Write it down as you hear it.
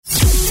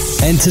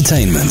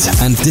entertainment,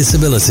 and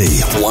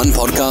disability, one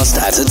podcast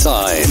at a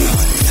time.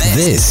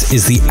 This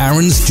is the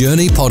Aaron's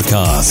Journey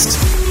podcast.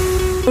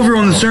 Hello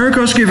everyone, this is Aaron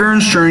Koski of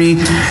Aaron's Journey,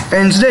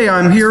 and today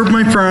I'm here with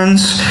my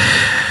friends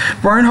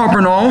Brian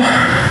Hoppernall,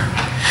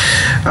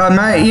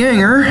 Matt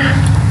Yanger,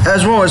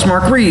 as well as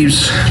Mark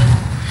Reeves.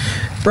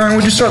 Brian,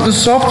 would you start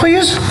this off,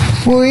 please?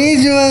 For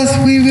each of us,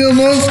 we feel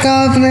most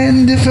confident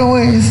in different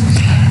ways.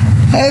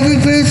 Every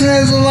person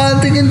has a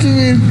lot to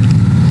contribute.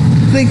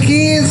 The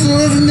key is to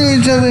listen to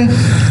each other.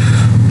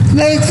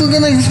 Next, we're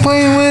going to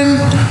explain when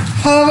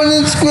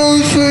confidence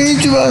grows for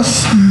each of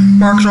us.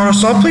 Mark, start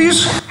us off,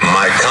 please.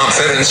 My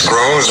confidence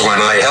grows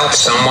when I help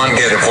someone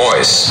get a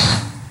voice.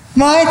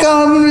 My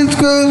confidence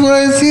grows when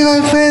I see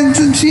my friends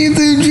achieve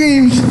their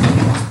dreams.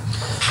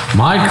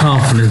 My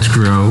confidence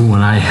grows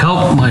when I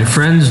help my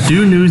friends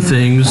do new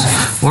things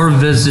or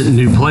visit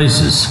new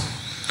places.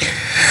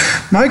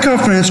 My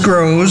confidence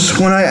grows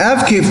when I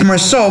advocate for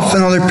myself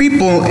and other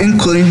people,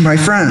 including my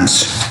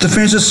friends. To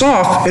finish this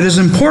off, it is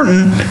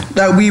important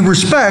that we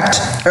respect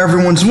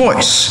everyone's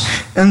voice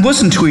and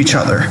listen to each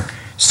other.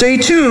 Stay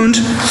tuned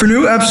for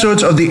new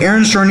episodes of the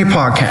Aaron's Journey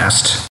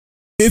podcast.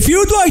 If you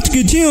would like to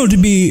continue to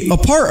be a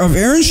part of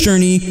Aaron's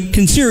Journey,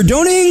 consider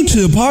donating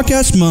to the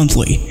podcast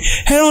monthly.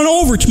 Head on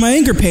over to my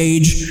Anchor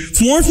page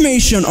for more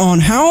information on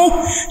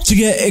how to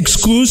get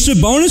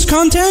exclusive bonus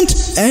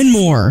content and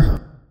more.